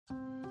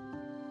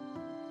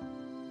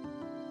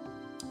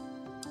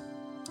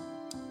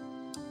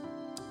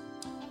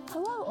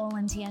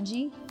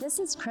Olentangy. This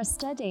is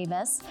Krista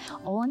Davis,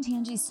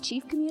 Olentangy's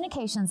Chief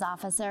Communications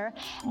Officer,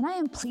 and I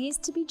am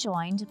pleased to be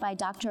joined by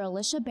Dr.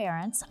 Alicia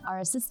Behrens, our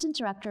Assistant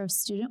Director of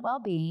Student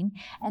Wellbeing,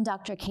 and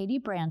Dr. Katie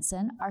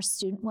Branson, our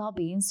Student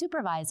Wellbeing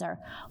Supervisor.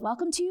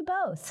 Welcome to you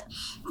both.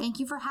 Thank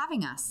you for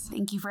having us.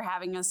 Thank you for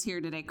having us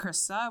here today,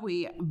 Krista.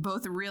 We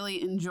both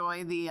really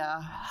enjoy the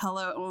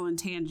Hello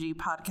Olentangy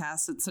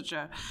podcast. It's such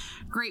a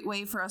great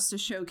way for us to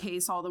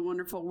showcase all the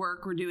wonderful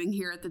work we're doing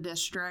here at the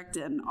district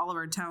and all of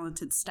our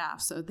talented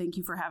staff. So thank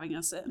you for having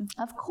us in.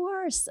 Of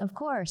course.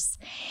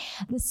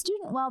 The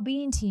Student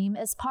Wellbeing team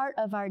is part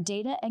of our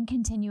Data and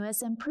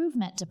Continuous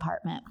Improvement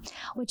Department,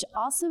 which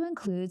also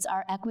includes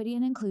our Equity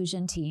and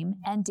Inclusion team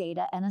and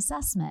Data and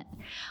Assessment.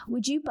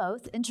 Would you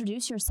both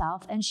introduce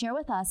yourself and share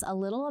with us a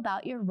little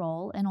about your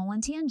role in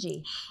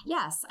Olentangy?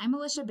 Yes, I'm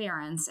Alicia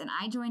Behrens, and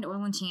I joined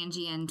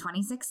Olentangy in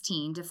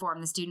 2016 to form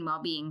the Student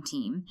Wellbeing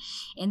team.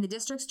 In the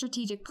district's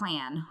strategic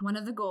plan, one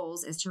of the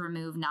goals is to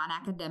remove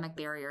non-academic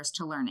barriers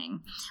to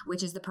learning,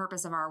 which is the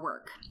purpose of our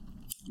work.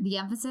 The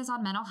emphasis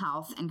on mental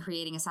health and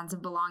creating a sense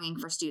of belonging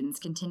for students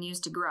continues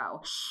to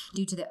grow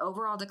due to the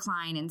overall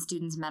decline in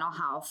students' mental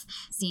health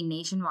seen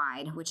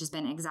nationwide, which has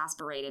been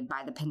exacerbated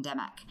by the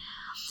pandemic.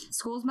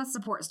 Schools must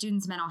support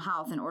students' mental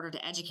health in order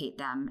to educate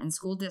them, and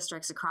school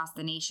districts across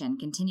the nation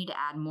continue to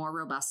add more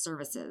robust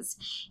services.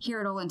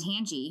 Here at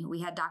Olentangy,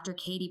 we had Dr.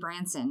 Katie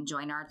Branson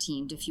join our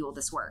team to fuel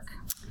this work.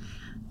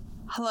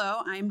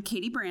 Hello, I'm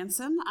Katie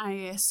Branson.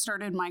 I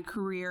started my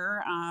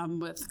career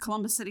with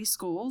Columbus City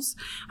Schools.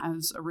 I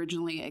was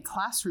originally a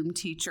classroom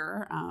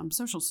teacher,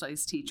 social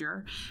studies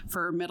teacher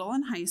for middle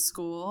and high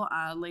school,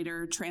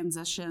 later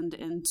transitioned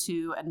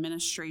into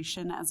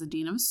administration as a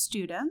dean of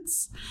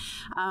students.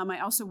 I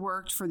also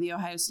worked for The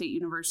Ohio State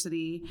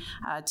University,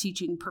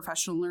 teaching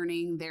professional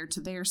learning there to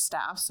their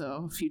staff,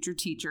 so future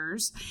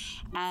teachers.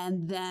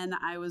 And then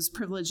I was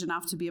privileged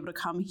enough to be able to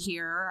come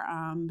here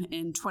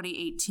in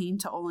 2018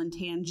 to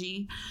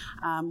Olentangy,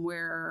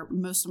 where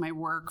most of my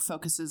work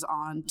focuses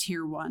on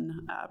Tier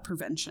 1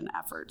 prevention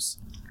efforts.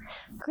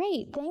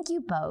 Great, thank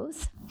you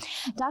both.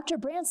 Dr.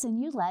 Branson,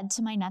 you led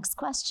to my next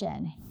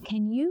question.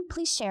 Can you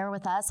please share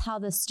with us how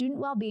the student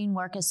wellbeing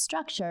work is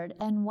structured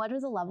and what are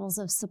the levels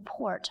of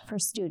support for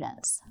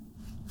students?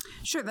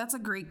 Sure, that's a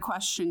great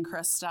question,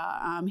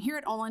 Krista. Here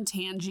at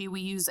Olentangy,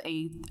 we use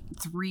a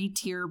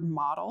 3-tier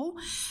model.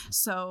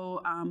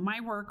 So my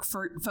work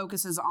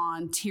focuses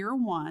on Tier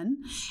 1.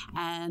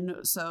 And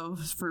so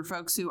for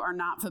folks who are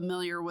not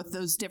familiar with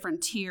those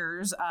different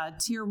tiers,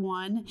 Tier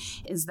 1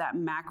 is that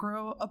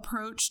macro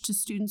approach to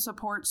student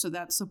support. So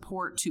that's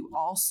support to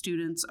all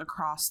students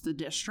across the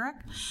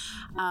district,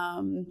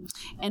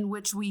 in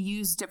which we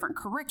use different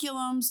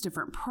curriculums,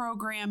 different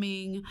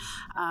programming,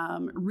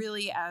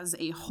 really as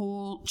a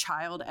whole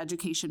child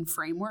education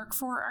framework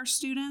for our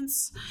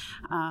students.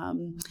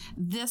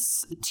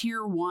 This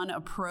Tier 1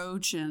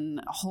 approach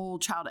and whole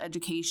child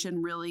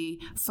education really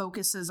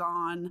focuses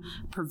on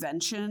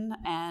prevention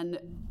and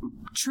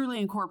truly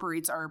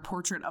incorporates our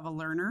portrait of a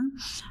learner,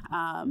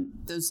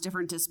 those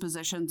different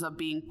dispositions of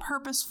being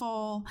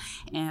purposeful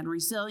and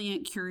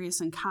resilient,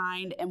 curious, and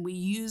kind. And we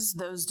use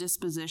those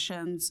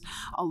dispositions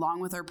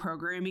along with our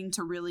programming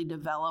to really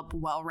develop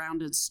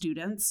well-rounded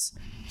students.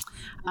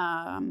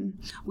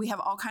 We have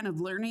all kind of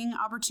learning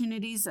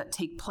opportunities that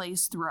take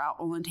place throughout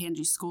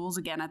Olentangy schools,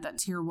 again at that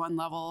Tier 1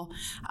 level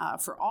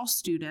for all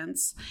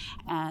students.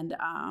 And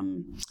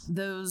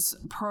those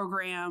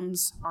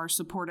programs are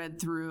supported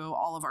through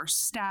all of our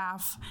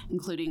staff,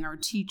 including our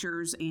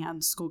teachers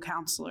and school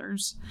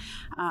counselors.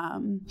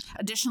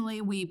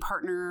 Additionally, we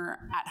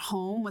partner at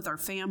home with our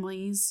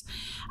families.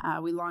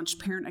 We launched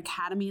Parent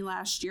Academy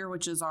last year,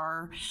 which is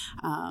our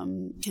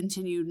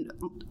continued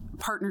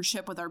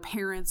partnership with our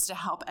parents to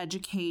help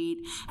educate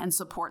and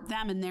support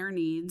them in their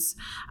needs.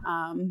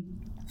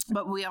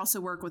 But we also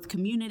work with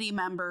community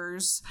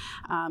members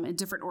and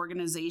different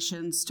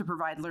organizations to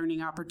provide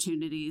learning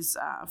opportunities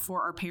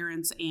for our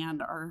parents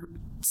and our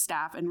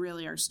staff and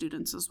really our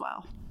students as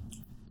well.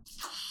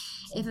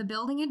 If a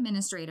building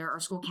administrator or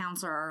school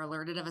counselor are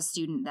alerted of a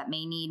student that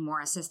may need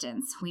more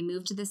assistance, we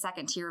move to the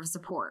second tier of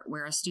support,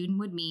 where a student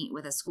would meet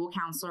with a school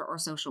counselor or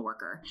social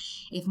worker.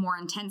 If more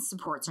intense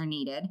supports are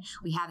needed,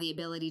 we have the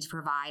ability to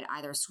provide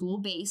either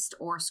school-based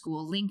or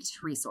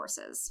school-linked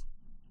resources.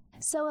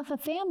 So if a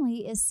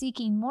family is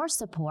seeking more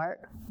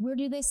support, where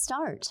do they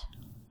start?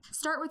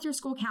 Start with your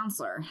school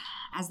counselor,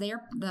 as they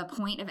are the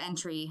point of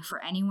entry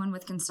for anyone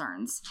with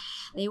concerns.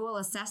 They will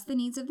assess the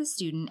needs of the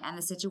student and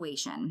the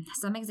situation.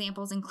 Some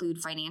examples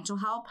include financial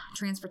help,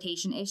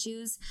 transportation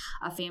issues,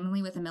 a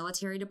family with a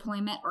military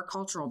deployment, or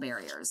cultural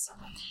barriers.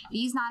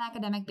 These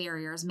non-academic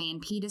barriers may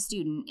impede a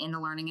student in the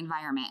learning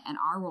environment, and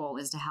our role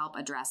is to help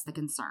address the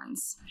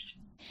concerns.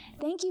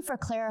 Thank you for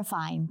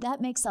clarifying.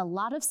 That makes a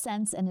lot of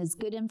sense and is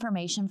good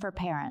information for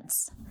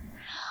parents.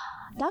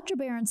 Dr.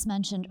 Behrens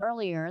mentioned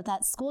earlier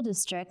that school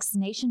districts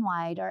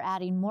nationwide are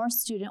adding more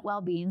student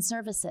well-being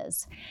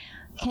services.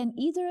 Can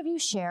either of you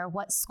share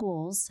what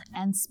schools,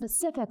 and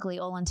specifically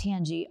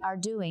Olentangy, are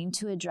doing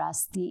to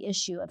address the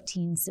issue of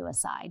teen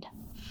suicide?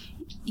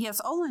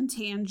 Yes,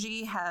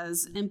 Olentangy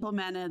has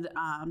implemented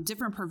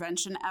different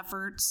prevention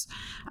efforts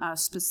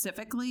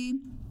specifically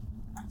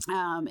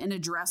in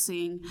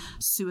addressing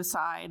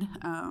suicide.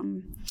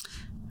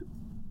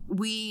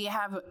 We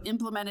have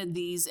implemented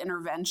these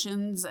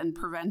interventions and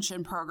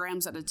prevention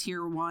programs at a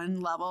Tier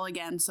 1 level,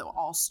 again, so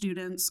all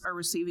students are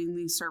receiving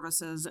these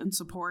services and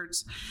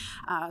supports.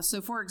 So,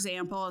 for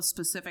example, a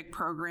specific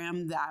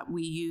program that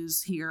we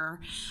use here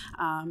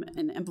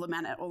and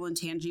implement at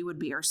Olentangy would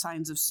be our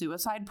Signs of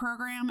Suicide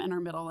program in our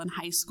middle and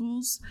high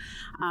schools.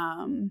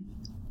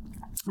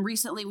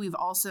 Recently, we've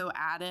also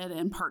added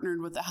and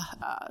partnered with the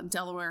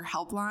Delaware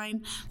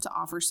Helpline to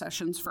offer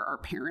sessions for our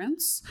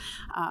parents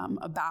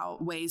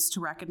about ways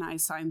to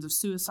recognize signs of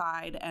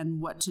suicide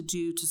and what to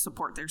do to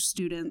support their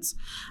students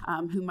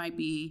who might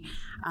be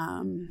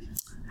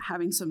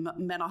having some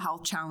mental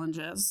health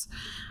challenges.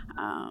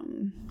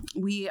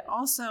 We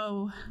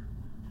also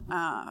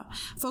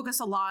focus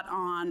a lot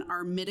on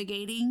our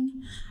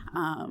mitigating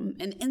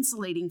and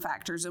insulating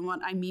factors. And what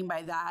I mean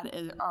by that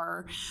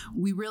are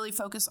we really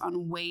focus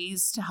on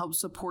ways to help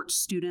support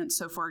students.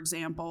 So, for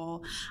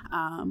example,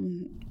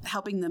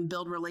 helping them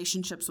build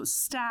relationships with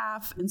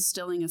staff,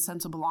 instilling a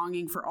sense of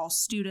belonging for all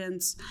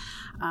students.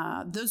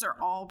 Those are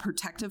all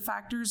protective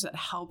factors that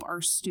help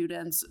our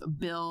students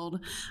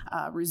build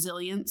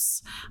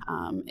resilience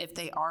if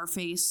they are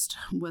faced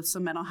with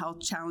some mental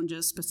health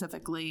challenges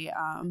specifically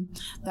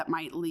that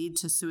might lead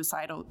to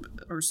suicidal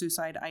or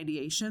suicide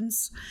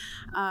ideations.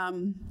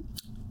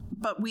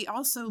 But we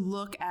also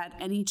look at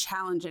any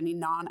challenge, any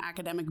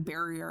non-academic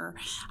barrier,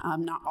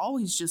 not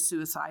always just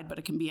suicide, but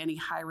it can be any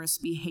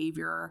high-risk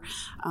behavior,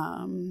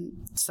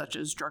 such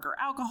as drug or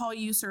alcohol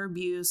use or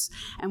abuse.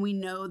 And we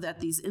know that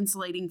these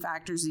insulating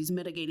factors, these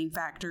mitigating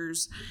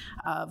factors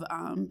of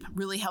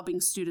really helping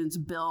students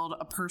build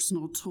a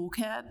personal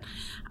toolkit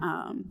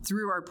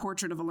through our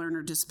Portrait of a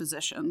Learner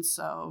disposition.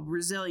 So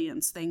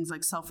resilience, things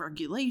like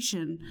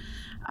self-regulation,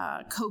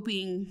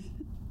 coping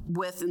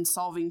with and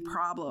solving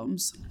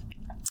problems.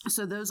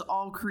 So those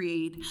all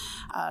create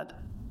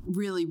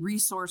really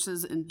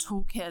resources and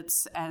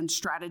toolkits and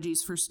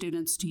strategies for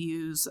students to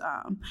use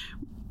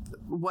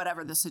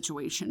whatever the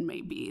situation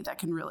may be that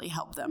can really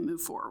help them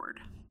move forward.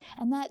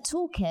 And that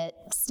toolkit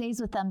stays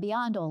with them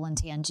beyond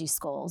Olentangy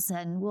schools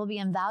and will be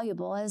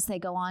invaluable as they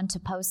go on to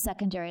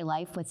post-secondary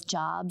life with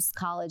jobs,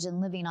 college, and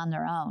living on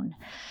their own.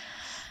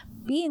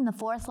 Being the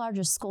fourth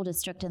largest school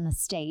district in the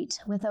state,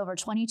 with over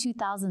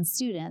 22,000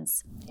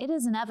 students, it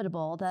is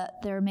inevitable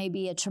that there may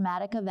be a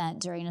traumatic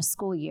event during a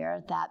school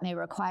year that may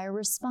require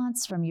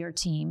response from your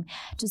team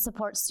to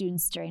support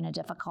students during a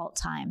difficult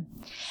time.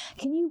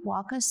 Can you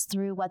walk us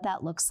through what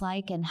that looks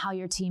like and how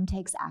your team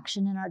takes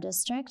action in our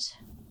district?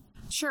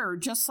 Sure.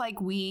 Just like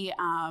we,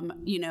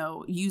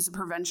 use a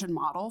prevention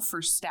model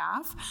for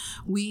staff,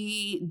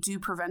 we do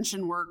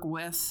prevention work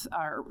with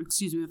our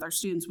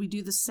students. We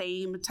do the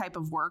same type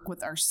of work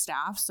with our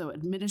staff. So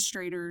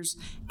administrators,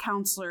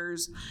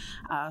 counselors,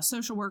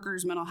 social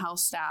workers, mental health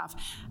staff,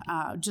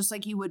 just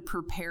like you would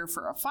prepare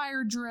for a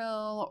fire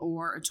drill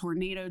or a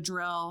tornado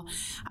drill,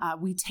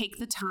 we take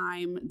the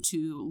time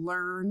to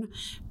learn,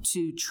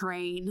 to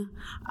train,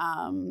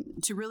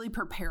 to really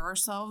prepare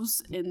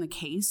ourselves in the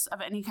case of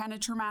any kind of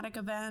traumatic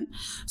event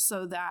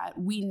so that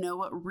we know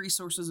what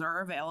resources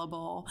are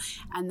available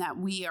and that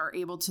we are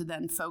able to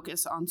then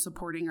focus on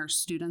supporting our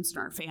students and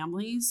our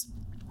families.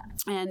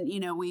 And,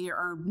 we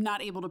are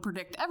not able to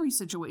predict every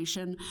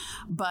situation,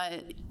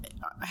 but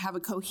have a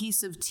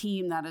cohesive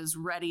team that is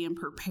ready and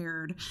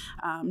prepared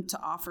to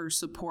offer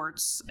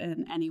supports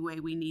in any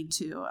way we need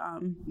to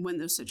when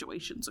those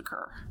situations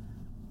occur.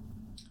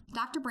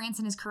 Dr.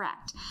 Branson is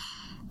correct.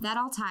 That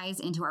all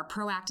ties into our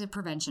proactive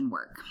prevention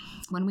work.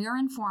 When we are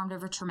informed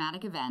of a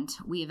traumatic event,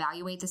 we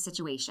evaluate the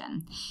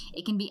situation.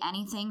 It can be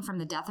anything from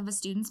the death of a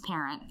student's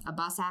parent, a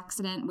bus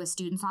accident with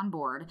students on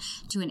board,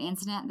 to an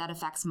incident that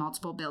affects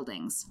multiple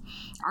buildings.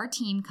 Our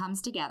team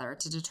comes together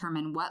to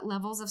determine what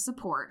levels of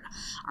support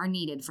are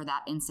needed for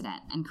that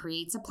incident and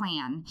creates a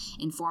plan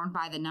informed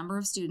by the number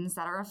of students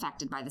that are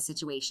affected by the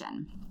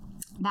situation.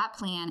 That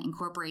plan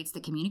incorporates the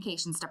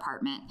communications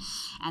department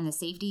and the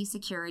safety,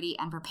 security,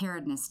 and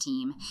preparedness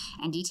team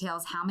and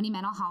details how many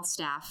mental health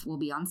staff will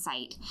be on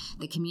site,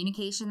 the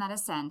communication that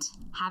is sent,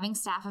 having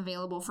staff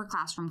available for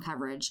classroom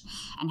coverage,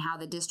 and how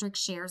the district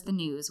shares the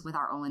news with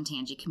our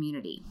Olentangy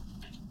community.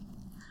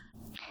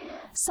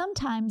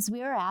 Sometimes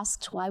we are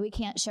asked why we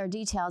can't share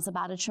details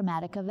about a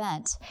traumatic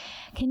event.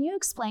 Can you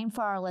explain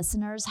for our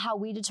listeners how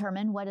we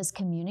determine what is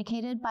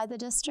communicated by the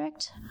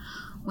district?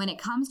 When it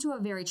comes to a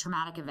very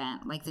traumatic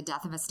event, like the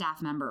death of a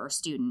staff member or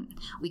student,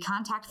 we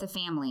contact the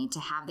family to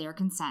have their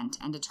consent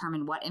and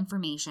determine what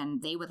information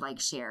they would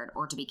like shared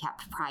or to be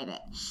kept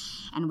private.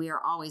 And we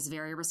are always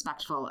very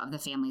respectful of the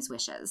family's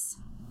wishes.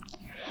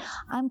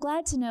 I'm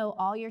glad to know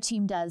all your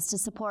team does to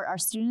support our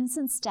students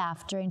and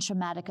staff during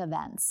traumatic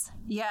events.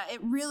 Yeah, it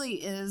really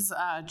is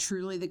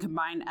truly the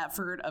combined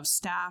effort of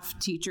staff,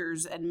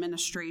 teachers,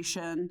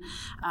 administration,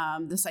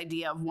 this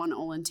idea of one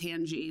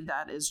Olentangy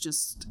that is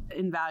just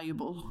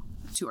invaluable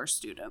to our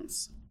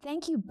students.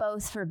 Thank you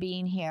both for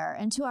being here,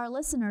 and to our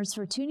listeners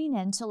for tuning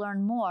in to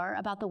learn more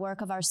about the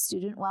work of our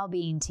student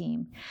well-being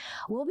team.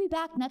 We'll be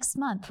back next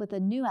month with a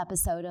new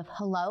episode of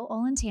Hello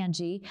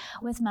Olentangy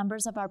with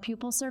members of our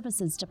Pupil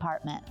Services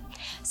Department.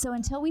 So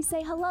until we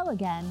say hello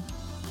again,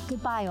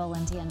 goodbye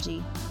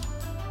Olentangy.